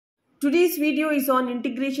Today's video is on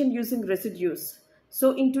integration using residues.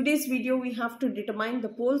 So in today's video, we have to determine the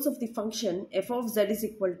poles of the function f of z is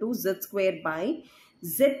equal to z square by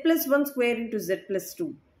z plus 1 square into z plus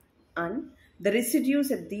 2 and the residues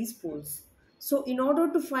at these poles. So in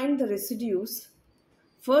order to find the residues,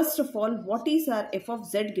 first of all, what is our f of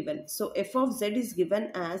z given? So f of z is given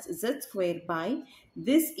as z square by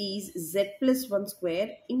this is z plus 1 square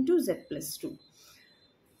into z plus 2.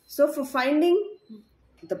 So for finding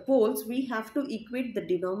the poles, we have to equate the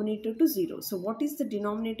denominator to 0. So what is the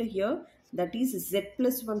denominator here? That is z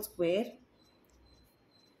plus 1 square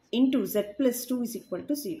into z plus 2 is equal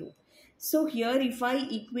to 0. So here if I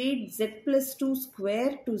equate z plus 2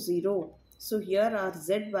 square to 0, so here our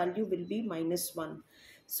z value will be minus 1.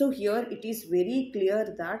 So here it is very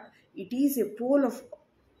clear that it is a pole of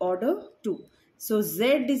order 2. So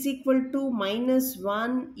z is equal to minus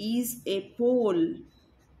 1 is a pole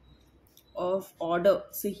of order.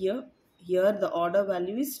 So here the order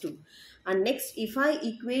value is 2. And next, if I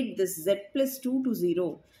equate this z plus 2 to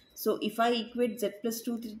 0, so if I equate z plus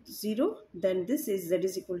 2 to 0, then this is z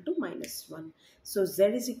is equal to minus 1. So z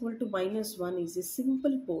is equal to minus 1 is a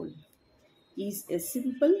simple pole. Is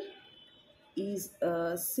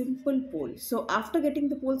a simple pole. So after getting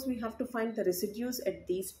the poles, we have to find the residues at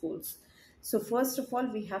these poles. So first of all,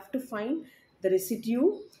 we have to find the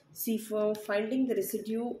residue. See, for finding the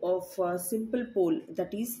residue of a simple pole,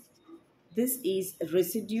 that is, this is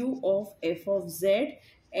residue of f of z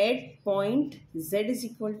at point z is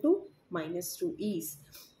equal to minus 2 is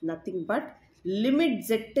nothing but limit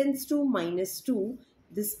z tends to minus 2.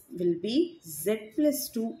 This will be z plus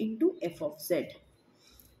 2 into f of z.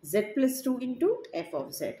 Z plus 2 into f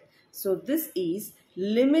of z. So this is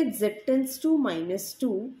limit z tends to minus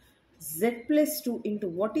 2 z plus 2 into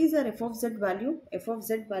what is our f of z value? F of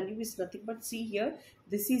z value is nothing but, see here,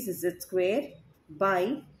 this is z square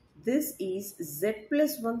by this is z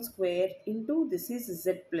plus 1 square into this is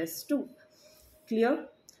z plus 2. Clear?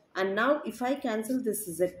 And now if I cancel this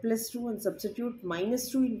z plus 2 and substitute minus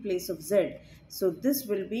 2 in place of z, so this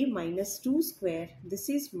will be minus 2 square. This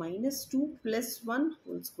is minus 2 plus 1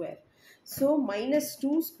 whole square. So minus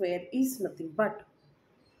 2 square is nothing but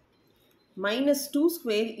minus 2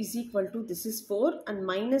 square is equal to, this is 4 and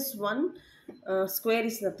minus 1 square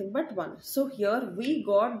is nothing but 1. So here we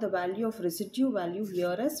got the value of residue value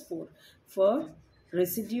here as 4 for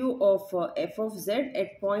residue of f of z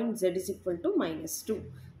at point z is equal to minus 2.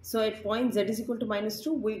 So at point z is equal to minus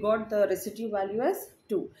 2, we got the residue value as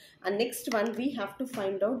 2. And next one, we have to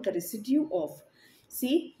find out the residue of,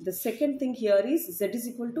 see, the second thing here is z is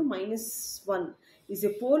equal to minus 1 is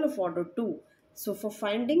a pole of order 2. So for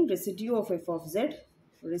finding residue of f of z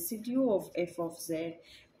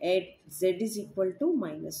at z is equal to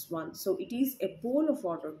minus 1. So it is a pole of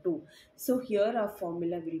order 2. So here our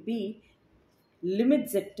formula will be limit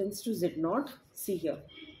z tends to z naught. See here,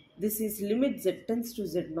 this is limit z tends to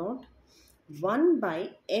z naught 1 by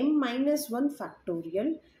m minus 1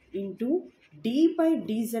 factorial into d by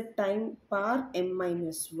dz time power m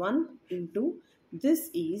minus 1 into this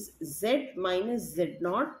is z minus z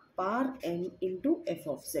naught power m into f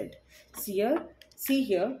of z. See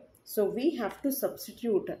here, so we have to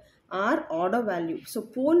substitute our order value. So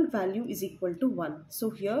pole value is equal to 1. So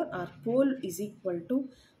here our pole is equal to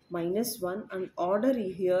minus 1 and order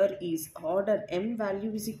here is order m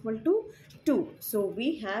value is equal to 2. So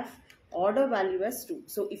we have order value as 2.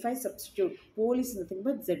 So if I substitute, pole is nothing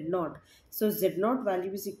but z naught. So z naught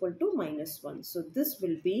value is equal to minus 1. So this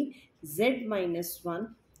will be z minus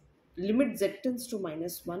 1, limit z tends to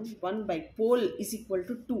minus 1, 1 by pole is equal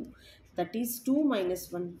to 2. That is 2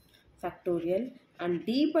 minus 1 factorial and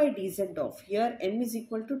d by dz of, here m is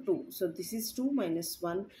equal to 2. So this is 2 minus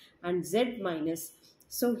 1 and z minus,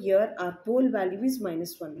 so here our pole value is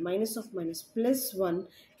minus 1, minus of minus plus 1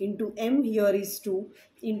 into m here is 2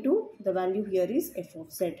 into the value here is f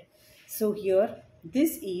of z. So here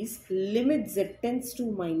this is limit z tends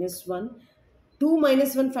to minus 1, 2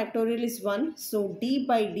 minus 1 factorial is 1, so d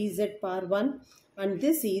by dz power 1 and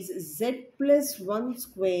this is z plus 1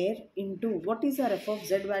 square into what is our f of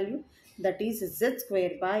z value? That is z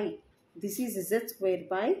square by, this is z square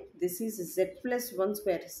by, this is z plus 1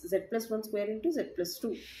 square, z plus 1 square into z plus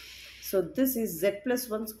 2. So this is z plus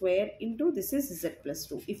 1 square into this is z plus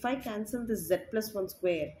 2. If I cancel this z plus 1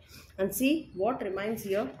 square and see what remains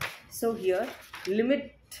here. So here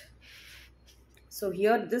limit, so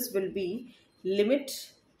here this will be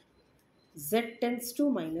limit z tends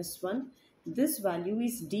to minus 1. This value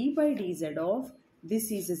is d by dz of,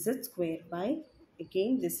 this is z square by,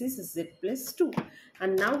 again this is z plus 2.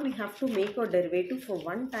 And now we have to make a derivative for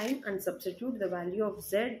one time and substitute the value of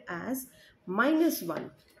z as minus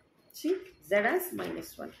 1. See, z as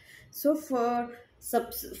 -1. So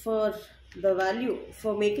for the value,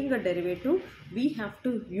 for making a derivative, we have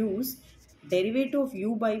to use derivative of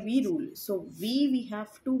u by v rule. So we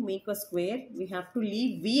have to make a square. We have to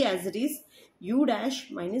leave v as it is, u dash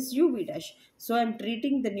minus uv dash. So I am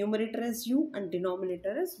treating the numerator as u and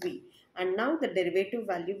denominator as v. And now the derivative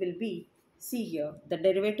value will be, see here, the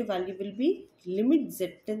derivative value will be limit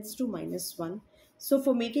z tends to -1. So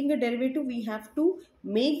for making a derivative, we have to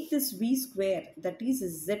make this v square, that is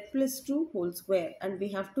z plus 2 whole square, and we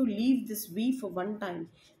have to leave this v for one time,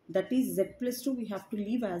 that is z plus 2 we have to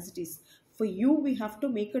leave as it is. For u, we have to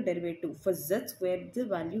make a derivative. For z square, the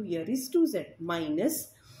value here is 2z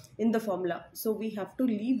minus in the formula. So we have to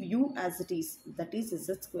leave u as it is, that is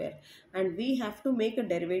z square, and we have to make a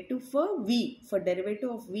derivative for v. For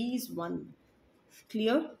derivative of v is 1.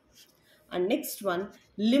 Clear? And next one,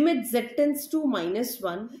 limit z tends to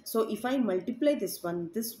 -1. So if I multiply this one,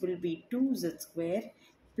 this will be 2z square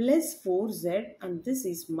plus 4z, and this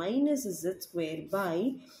is minus z square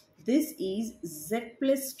by, this is z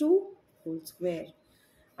plus 2 whole square.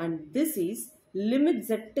 And this is limit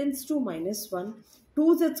z tends to -1.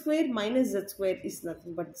 2z square minus z square is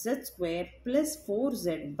nothing but z square plus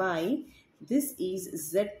 4z by, this is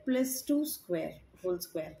z plus 2 square whole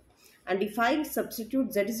square. And if I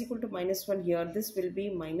substitute z is equal to -1 here, this will be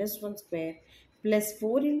 -1 square plus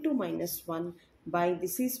 4 into -1 by,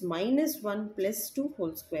 this is -1 plus 2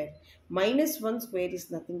 whole square. -1 square is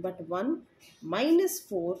nothing but 1 minus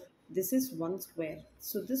 4, this is 1 square.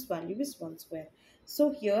 So this value is 1 square. So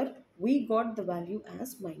here we got the value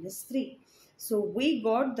as -3. So we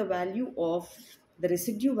got the value of the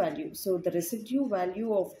residue value. So the residue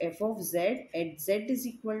value of f of z at z is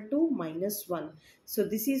equal to -1. So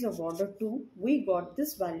this is of order 2. We got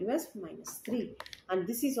this value as -3. And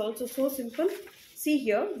this is also so simple. See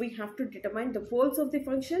here, we have to determine the poles of the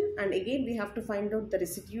function, and again we have to find out the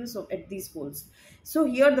residues of at these poles. So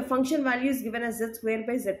here the function value is given as z square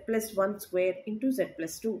by z plus 1 square into z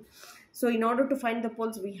plus 2. So in order to find the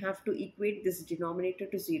poles, we have to equate this denominator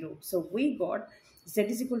to 0. So we got z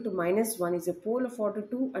is equal to -1 is a pole of order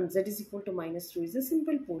 2 and z is equal to -2 is a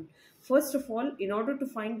simple pole. First of all, in order to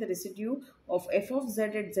find the residue of f of z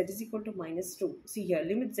at z is equal to -2, see here,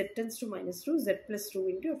 limit z tends to -2, z plus 2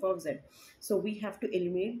 into f of z. So we have to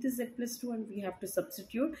eliminate this z plus 2 and we have to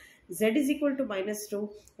substitute z is equal to -2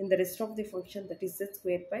 in the rest of the function, that is z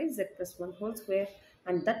square by z plus 1 whole square,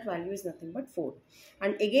 and that value is nothing but 4.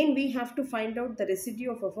 And again we have to find out the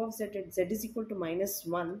residue of f of z at z is equal to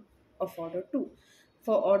 -1 of order 2.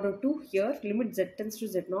 For order 2 here, limit z tends to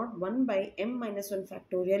z0, 1 by m minus 1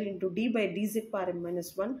 factorial into d by dz power m minus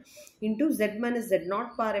 1 into z minus z0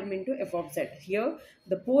 power m into f of z. Here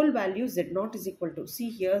the pole value z0 is equal to, see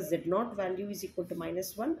here, z0 value is equal to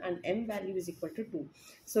 -1 and m value is equal to 2.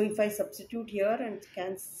 So if I substitute here and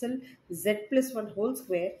cancel z plus 1 whole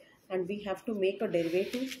square, and we have to make a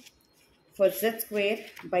derivative for z square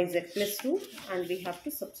by z plus 2, and we have to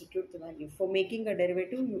substitute the value. For making a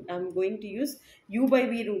derivative, I am going to use u by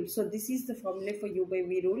v rule. So this is the formula for u by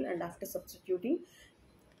v rule, and after substituting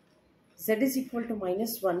z is equal to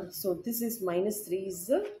 -1, so this is -3 is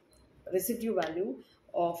the residue value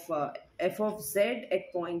of f of z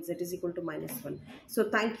at point z is equal to -1. So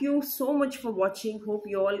thank you so much for watching. Hope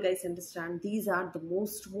you all guys understand. These are the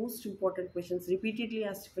most important questions, repeatedly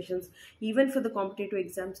asked questions, even for the competitive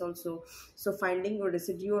exams also. So finding a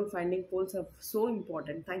residue and finding poles are so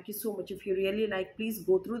important. Thank you so much. If you really like, please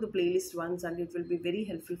go through the playlist once and it will be very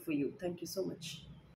helpful for you. Thank you so much.